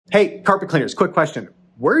Hey, carpet cleaners, quick question.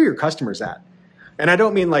 Where are your customers at? And I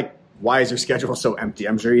don't mean like, why is your schedule so empty?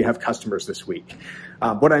 I'm sure you have customers this week.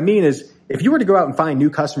 What I mean is, if you were to go out and find new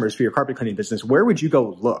customers for your carpet cleaning business, where would you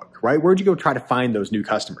go look, right? Where would you go try to find those new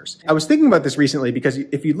customers? I was thinking about this recently because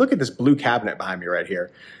if you look at this blue cabinet behind me right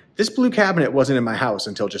here, this blue cabinet wasn't in my house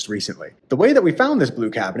until just recently. The way that we found this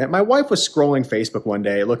blue cabinet, my wife was scrolling Facebook one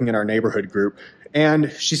day, looking at our neighborhood group,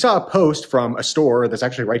 and she saw a post from a store that's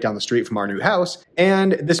actually right down the street from our new house.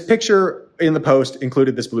 And this picture in the post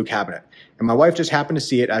included this blue cabinet. And my wife just happened to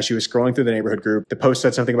see it as she was scrolling through the neighborhood group. The post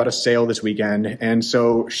said something about a sale this weekend. And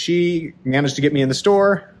so she managed to get me in the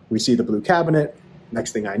store. We see the blue cabinet.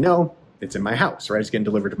 Next thing I know, it's in my house, right? It's getting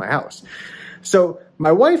delivered to my house. So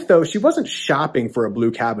my wife, though, she wasn't shopping for a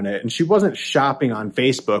blue cabinet and she wasn't shopping on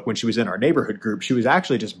Facebook when she was in our neighborhood group. She was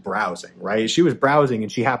actually just browsing, right? She was browsing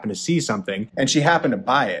and she happened to see something and she happened to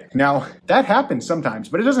buy it. Now, that happens sometimes,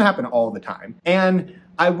 but it doesn't happen all the time. And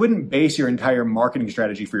I wouldn't base your entire marketing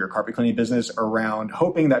strategy for your carpet cleaning business around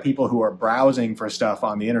hoping that people who are browsing for stuff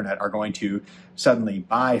on the internet are going to suddenly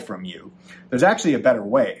buy from you. There's actually a better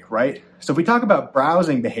way, right? So if we talk about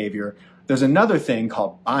browsing behavior, there's another thing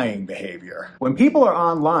called buying behavior. When people are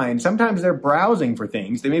online, sometimes they're browsing for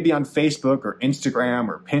things. They may be on Facebook or Instagram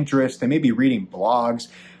or Pinterest. They may be reading blogs.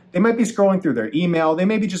 They might be scrolling through their email. They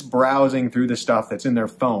may be just browsing through the stuff that's in their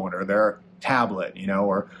phone or their tablet,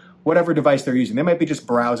 or whatever device they're using. They might be just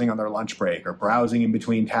browsing on their lunch break or browsing in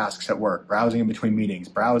between tasks at work, browsing in between meetings,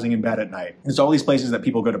 browsing in bed at night. There's all these places that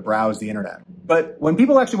people go to browse the internet. But when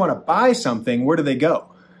people actually want to buy something, where do they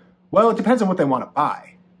go? Well, it depends on what they want to buy.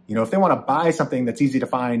 If they want to buy something that's easy to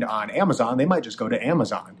find on Amazon, they might just go to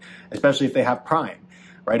Amazon, especially if they have Prime,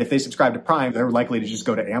 right? If they subscribe to Prime, they're likely to just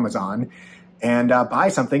go to Amazon and buy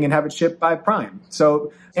something and have it shipped by Prime.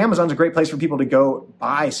 So Amazon's a great place for people to go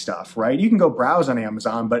buy stuff, right? You can go browse on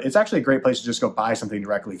Amazon, but it's actually a great place to just go buy something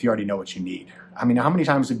directly if you already know what you need. I mean, how many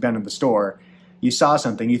times have you been in the store, you saw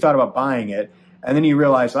something, you thought about buying it, and then you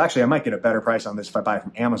realized, well, actually, I might get a better price on this if I buy it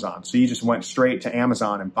from Amazon. So you just went straight to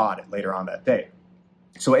Amazon and bought it later on that day.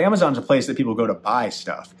 So Amazon's a place that people go to buy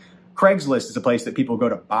stuff. Craigslist is a place that people go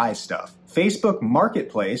to buy stuff. Facebook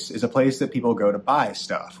Marketplace is a place that people go to buy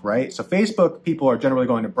stuff, right? So Facebook, people are generally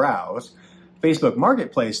going to browse. Facebook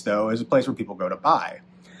Marketplace, though, is a place where people go to buy.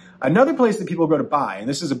 Another place that people go to buy, and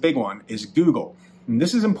this is a big one, is Google. And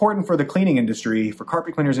this is important for the cleaning industry, for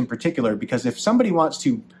carpet cleaners in particular, because if somebody wants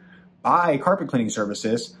to buy carpet cleaning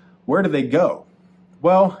services, where do they go?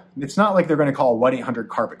 Well, it's not like they're going to call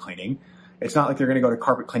 1-800-CARPET-CLEANING. It's not like they're going to go to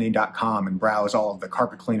carpetcleaning.com and browse all of the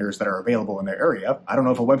carpet cleaners that are available in their area. I don't know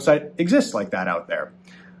if a website exists like that out there.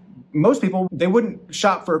 Most people, they wouldn't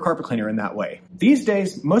shop for a carpet cleaner in that way. These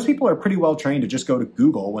days, most people are pretty well trained to just go to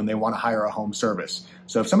Google when they want to hire a home service.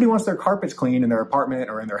 So if somebody wants their carpets cleaned in their apartment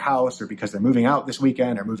or in their house, or because they're moving out this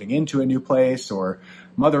weekend or moving into a new place, or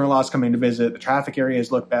mother-in-law's coming to visit, the traffic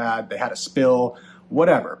areas look bad, they had a spill,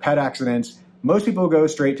 whatever, pet accidents, most people go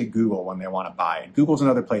straight to Google when they want to buy. And Google's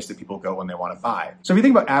another place that people go when they want to buy. So if you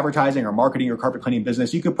think about advertising or marketing your carpet cleaning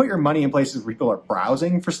business, you could put your money in places where people are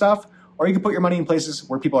browsing for stuff, or you can put your money in places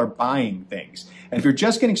where people are buying things. And if you're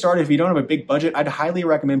just getting started, if you don't have a big budget, I'd highly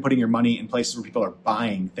recommend putting your money in places where people are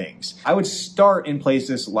buying things. I would start in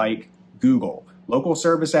places like Google. Local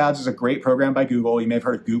Service Ads is a great program by Google. You may have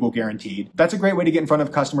heard of Google Guaranteed. That's a great way to get in front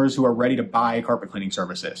of customers who are ready to buy carpet cleaning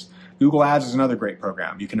services. Google Ads is another great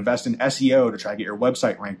program. You can invest in SEO to try to get your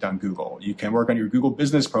website ranked on Google. You can work on your Google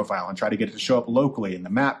business profile and try to get it to show up locally in the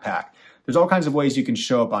map pack. There's all kinds of ways you can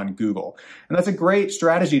show up on Google. And that's a great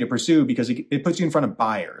strategy to pursue because it puts you in front of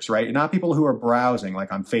buyers, right? And not people who are browsing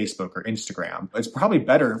like on Facebook or Instagram. It's probably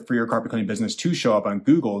better for your carpet cleaning business to show up on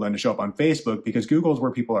Google than to show up on Facebook because Google is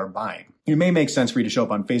where people are buying. It may make sense for you to show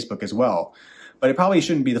up on Facebook as well, but it probably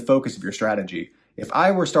shouldn't be the focus of your strategy. If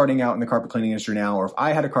I were starting out in the carpet cleaning industry now, or if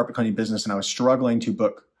I had a carpet cleaning business and I was struggling to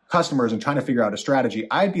book customers and trying to figure out a strategy,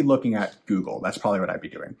 I'd be looking at Google. That's probably what I'd be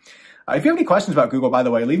doing. If you have any questions about Google, by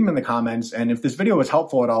the way, leave them in the comments. And if this video was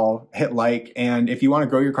helpful at all, hit like. And if you want to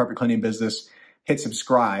grow your carpet cleaning business, hit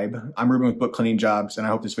subscribe. I'm Reuben with BookCleaningJobs, and I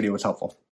hope this video was helpful.